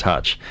Dale got in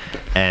touch.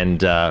 And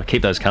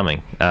keep those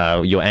coming.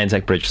 Your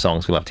Anzac Bridge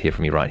songs, we love to hear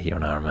from you right here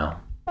on RML.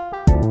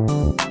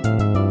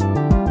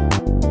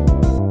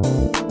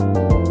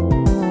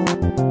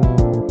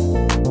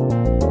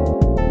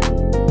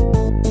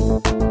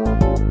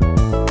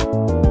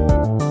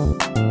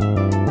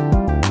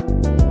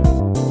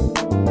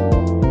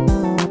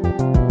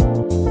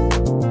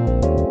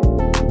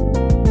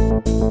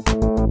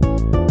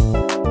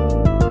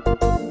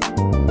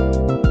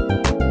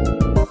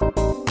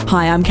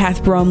 Hi, I'm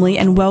Kath Bromley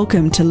and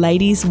welcome to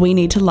Ladies We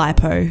Need to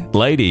Lipo.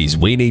 Ladies,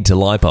 We Need to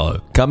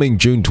Lipo, coming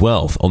June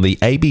 12th on the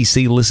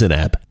ABC Listen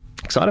app.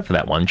 Excited for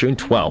that one. June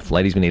 12th,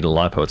 Ladies We Need a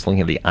Lipo. It's looking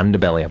at the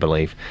underbelly, I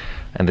believe,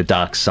 and the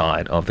dark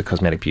side of the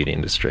cosmetic beauty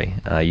industry.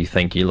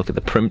 You look at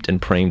the primped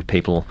and preemed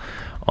people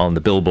on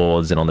the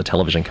billboards and on the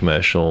television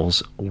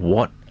commercials.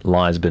 What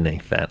lies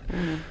beneath that?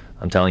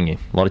 I'm telling you,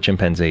 a lot of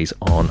chimpanzees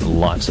on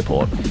life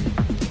support.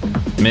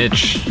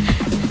 Mitch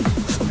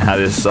had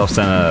his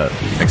self-centre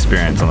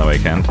experience on the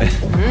weekend.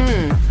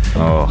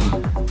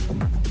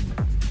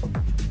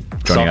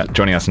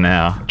 Joining us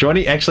now.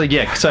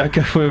 So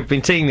we've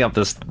been teeing up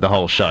the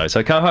whole show.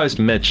 So co-host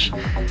Mitch,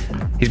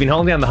 he's been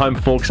holding down the home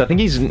fork because I think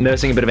he's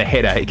nursing a bit of a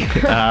headache.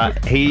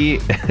 He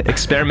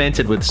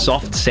experimented with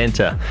soft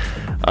centre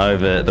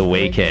over the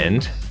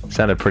weekend.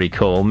 Sounded pretty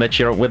cool. Mitch,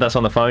 you're with us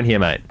on the phone here,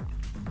 mate.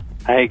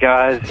 Hey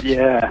guys,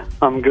 yeah,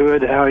 I'm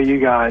good. How are you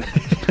guys?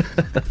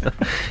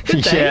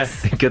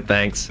 Good,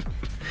 thanks.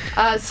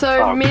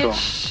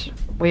 Mitch,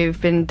 we've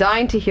been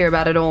dying to hear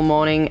about it all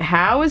morning.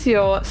 How was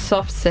your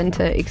soft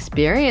centre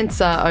experience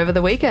over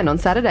the weekend on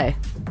Saturday?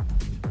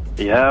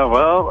 Yeah,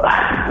 well,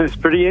 it was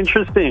pretty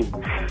interesting.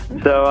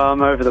 So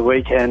over the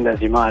weekend,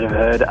 as you might have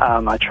heard,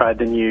 I tried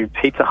the new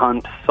Pizza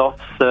Hut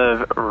soft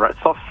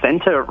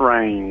centre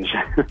range.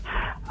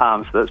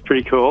 So that's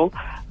pretty cool.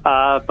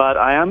 But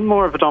I am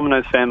more of a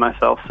Domino's fan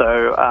myself,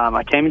 so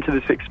I came into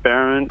this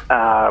experiment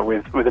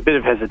with a bit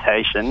of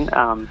hesitation.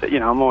 But,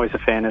 I'm always a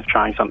fan of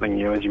trying something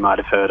new, as you might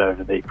have heard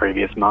over the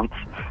previous months,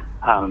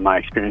 my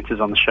experiences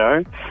on the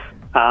show.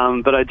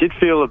 But I did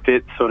feel a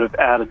bit sort of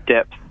out of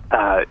depth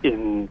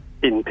in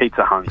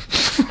Pizza Hut.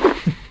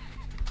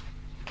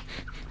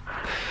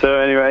 So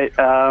anyway,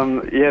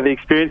 the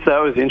experience,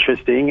 that was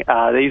interesting.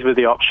 These were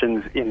the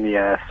options in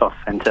the soft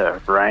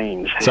centre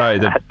range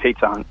at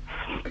Pizza Hut.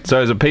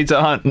 So it's a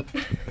Pizza Hut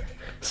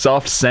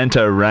soft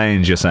centre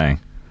range, you're saying?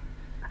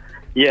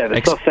 Yeah,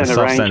 the soft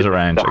centre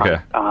range. Okay.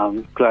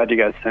 Glad you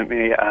guys sent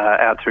me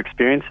out to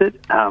experience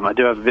it. I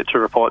do have a bit to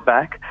report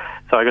back.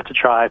 So I got to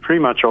try pretty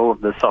much all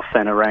of the soft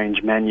centre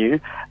range menu,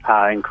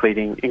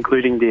 including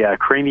the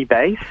creamy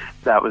base.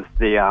 That was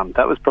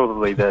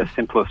probably the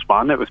simplest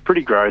one. It was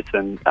pretty gross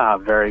and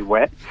very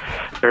wet,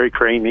 very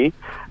creamy.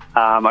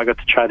 I got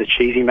to try the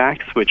Cheesy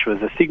Max, which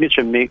was a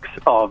signature mix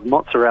of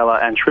mozzarella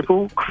and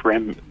triple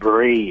creme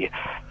brie.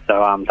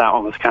 So that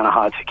one was kind of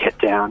hard to get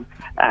down,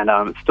 and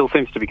it still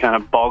seems to be kind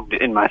of bogged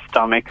in my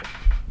stomach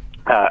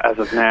as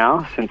of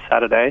now, since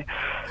Saturday.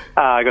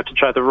 I got to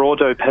try the raw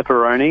dough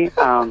pepperoni.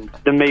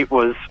 The meat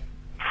was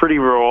pretty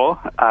raw,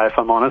 if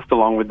I'm honest,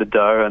 along with the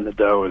dough, and the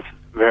dough was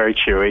very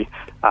chewy.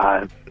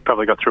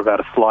 Probably got through about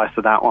a slice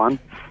of that one.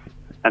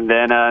 And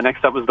then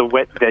next up was the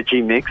wet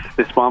veggie mix.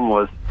 This one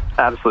was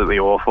absolutely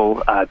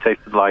awful. It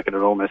tasted like it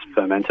had almost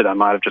fermented. I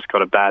might have just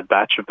got a bad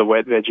batch of the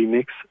wet veggie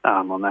mix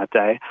on that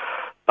day.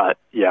 But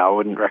yeah, I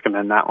wouldn't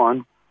recommend that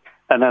one.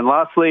 And then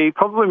lastly,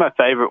 probably my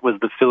favorite was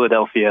the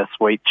Philadelphia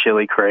sweet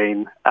chili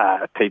cream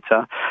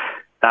pizza.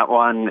 That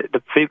one,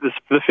 the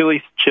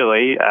Philly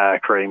chili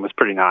cream was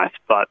pretty nice,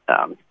 but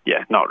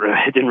not really.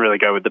 It didn't really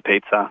go with the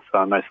pizza, so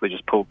I mostly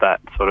just pulled that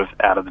sort of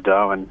out of the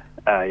dough and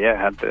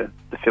had the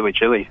Philly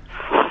chili.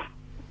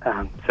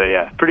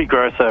 Pretty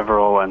gross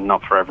overall and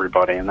not for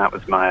everybody, and that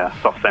was my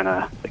soft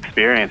centre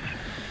experience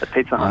at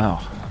Pizza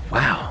Hut.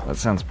 Wow, that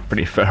sounds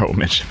pretty feral,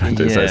 Mitch, if I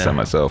do say so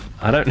myself.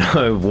 I don't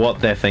know what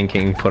they're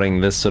thinking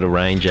putting this sort of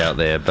range out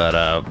there,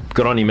 but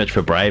good on you, Mitch,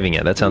 for braving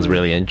it. That sounds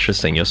really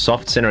interesting. Your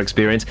soft centre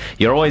experience,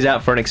 you're always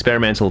out for an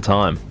experimental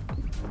time.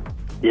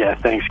 Yeah,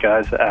 thanks,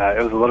 guys.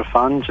 It was a lot of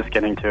fun just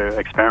getting to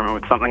experiment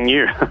with something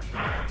new.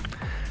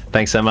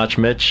 Thanks so much,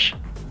 Mitch.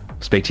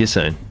 Speak to you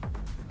soon.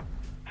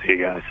 See you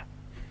guys.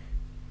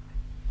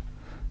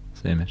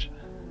 See you, Mitch.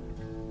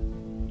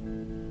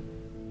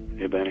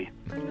 See you, Benny.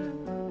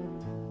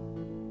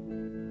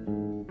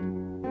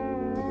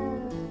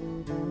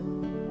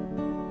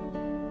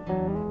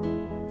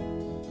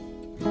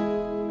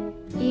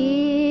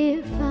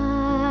 If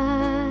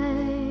I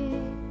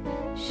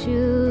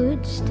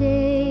should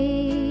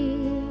stay,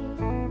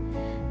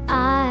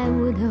 I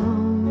would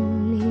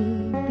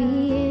only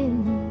be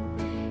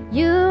in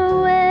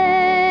your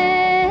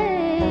way.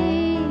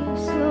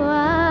 So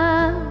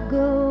I'll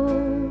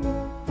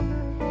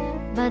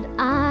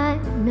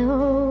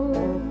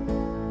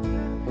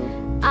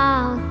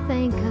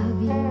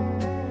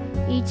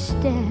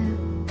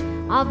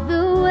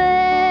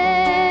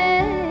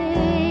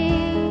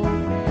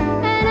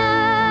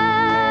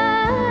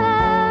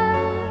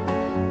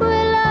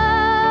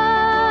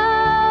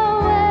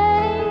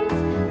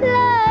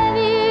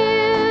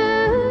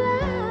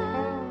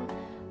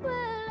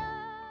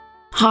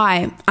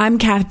I'm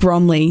Kath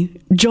Bromley.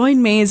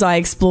 Join me as I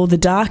explore the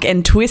dark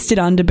and twisted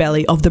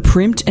underbelly of the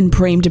primped and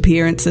preemed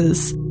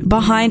appearances.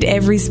 Behind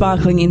every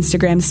sparkling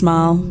Instagram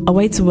smile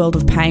awaits a world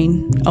of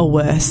pain, or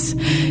worse.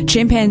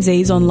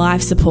 Chimpanzees on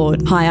life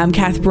support. Hi, I'm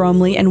Kath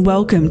Bromley and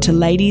welcome to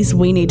Ladies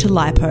We Need to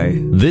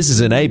Lipo. This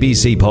is an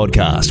ABC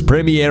podcast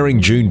premiering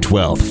June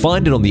 12th.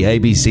 Find it on the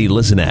ABC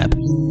Listen app.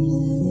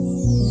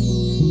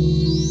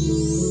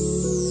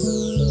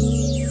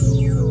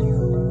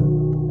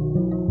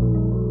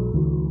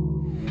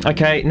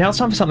 Okay, now it's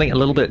time for something a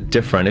little bit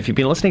different. If you've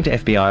been listening to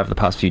FBI over the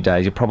past few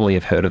days, you probably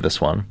have heard of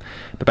this one.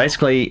 But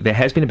basically, there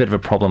has been a bit of a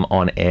problem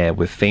on air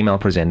with female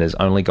presenters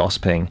only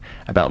gossiping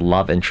about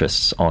love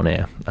interests on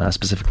air,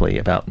 specifically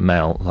about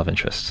male love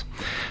interests.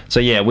 So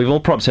yeah, we've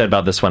all probably heard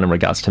about this one in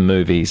regards to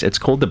movies. It's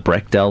called the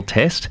Bechdel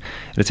test.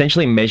 It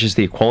essentially measures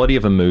the equality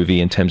of a movie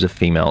in terms of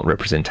female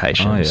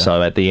representation. Oh, yeah.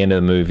 So at the end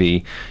of the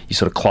movie, you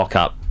sort of clock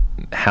up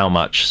how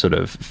much sort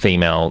of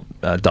female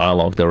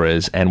dialogue there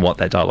is and what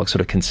that dialogue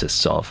sort of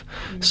consists of.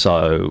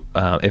 So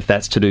if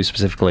that's to do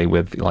specifically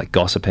with like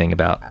gossiping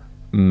about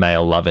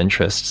male love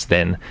interests,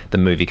 then the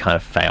movie kind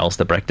of fails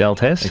the Bechdel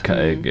test.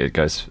 It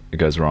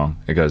goes wrong.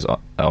 It goes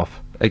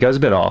off. It goes a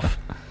bit off.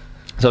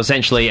 So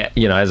essentially,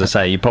 you know, as I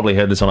say, you've probably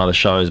heard this on other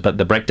shows, but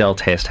the Bechdel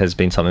test has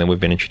been something that we've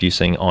been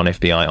introducing on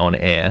FBI on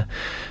air.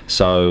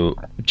 So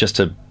just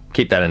to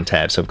keep that in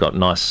tab, so we've got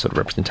nice sort of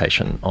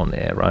representation on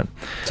air, right?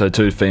 So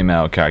two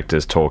female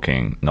characters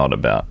talking, not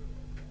about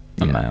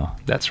a male.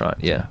 That's right,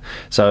 yeah.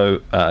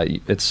 So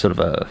it's sort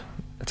of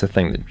it's a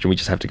thing that we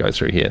just have to go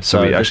through here.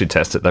 So we actually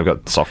test it. They've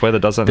got software that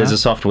does that. There's now? a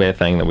software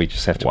thing that we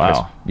just have to press.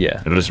 Yeah.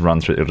 It'll just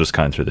run through. It'll just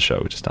comb through the show,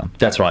 which is done.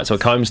 That's right. So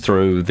it combs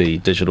through the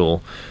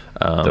digital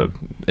The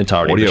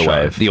entirety audio of the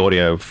show, wave. the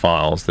audio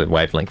files, the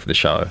wavelength for the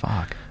show.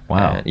 Fuck.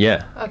 Wow.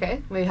 Yeah.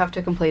 Okay, we have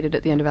to complete it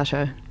at the end of our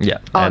show. Yeah.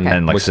 Oh, okay.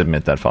 And like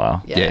submit that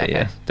file. Yeah,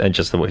 okay. And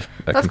just that we've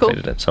That's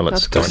completed cool. it. So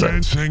let's That's go.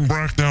 cool. Commencing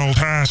Bechdel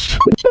test.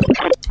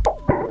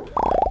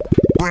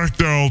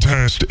 Bechdel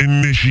test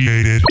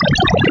initiated.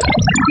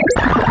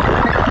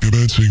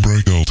 Commencing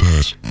Bechdel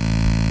test.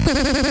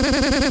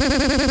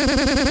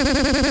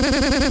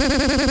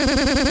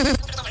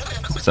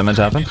 Is that meant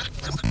to happen?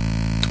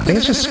 I think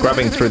it's just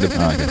scrubbing through the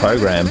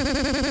program.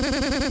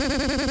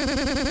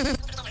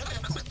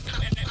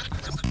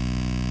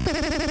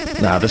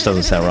 Nah, this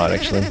doesn't sound right,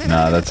 actually.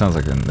 No, that sounds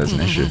like there's an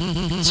issue.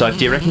 So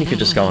do you reckon you could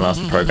just go and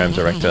ask the program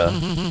director to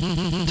come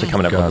and have a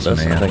look at Guys,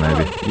 this? me, I think.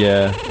 maybe.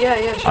 Yeah.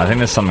 Yeah, sure. I think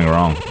there's something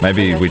wrong.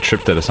 Maybe we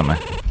tripped it or something.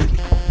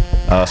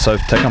 So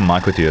take a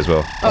mic with you as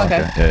well. Oh,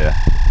 okay. Yeah.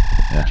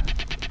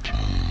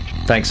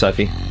 Thanks,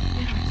 Sophie.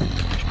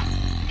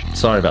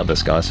 Sorry about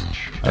this, guys.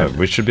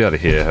 We should be able to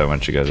hear her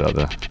when she goes out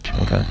there.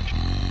 Okay.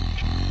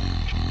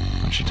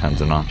 When she turns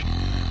it on.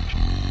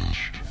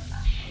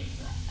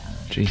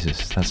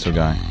 Jesus, that's still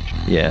going.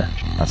 Yeah.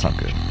 That's not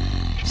good.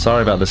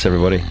 Sorry about this,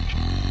 everybody.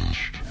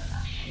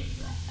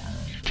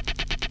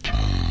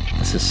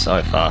 This is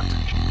so fucked.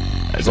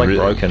 It's like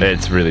broken.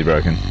 It's really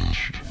broken.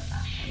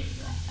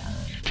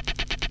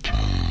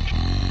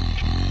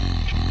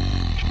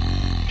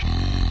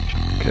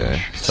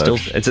 Okay. Still,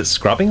 is it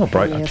scrubbing or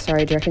broken? Yeah,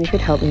 sorry, do you reckon you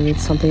could help me with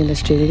something in the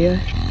studio?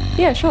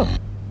 Yeah, sure.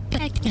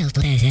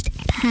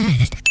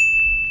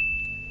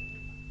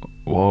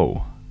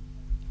 Whoa.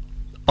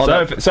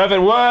 Oh, Soph,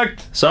 it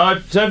worked.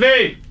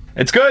 Sophie,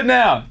 it's good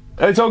now.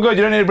 It's all good.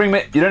 You don't need to bring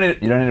me. You don't need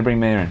to bring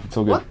Mia in. It's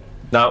all good. What?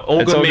 No, all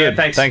It's good, all Mia. good.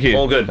 Thanks. Thank you.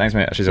 All good. Thanks,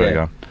 Mia. She's already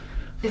Yeah. gone.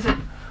 Is it?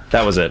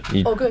 That was it.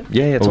 All good?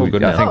 Yeah, it's all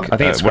good I now.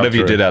 think, it's whatever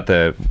you scrubbed did out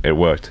there, it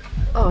worked.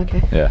 Oh,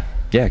 okay. Yeah.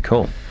 Yeah,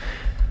 cool.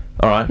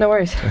 All right. No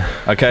worries.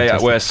 Okay,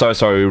 we're so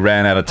sorry. We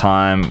ran out of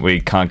time.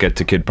 We can't get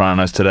to Kid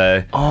Pranos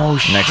today. Oh,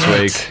 shit. Next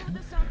week.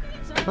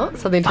 Oh,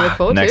 something to look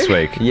forward Next to.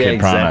 week. Yeah, Kid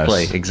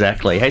exactly. Pranos.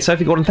 Exactly. Hey,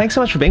 Sophie Gordon, thanks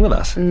so much for being with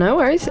us. No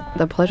worries.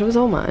 The pleasure was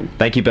all mine.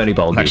 Thank you, Bernie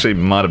Boldy. Actually,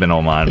 might have been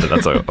all mine, but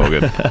that's all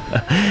good.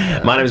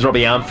 My name is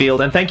Robbie Armfield,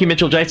 and thank you,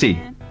 Mitchell JT.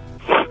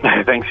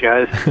 Thanks,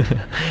 guys.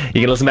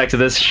 You can listen back to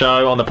this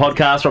show on the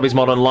podcast, Robbie's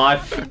Modern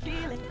Life,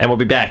 and we'll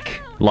be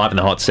back live in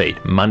the hot seat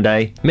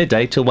Monday,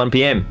 midday till 1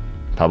 p.m.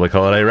 Public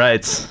holiday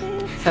rates.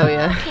 Hell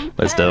yeah.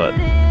 Let's do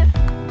it.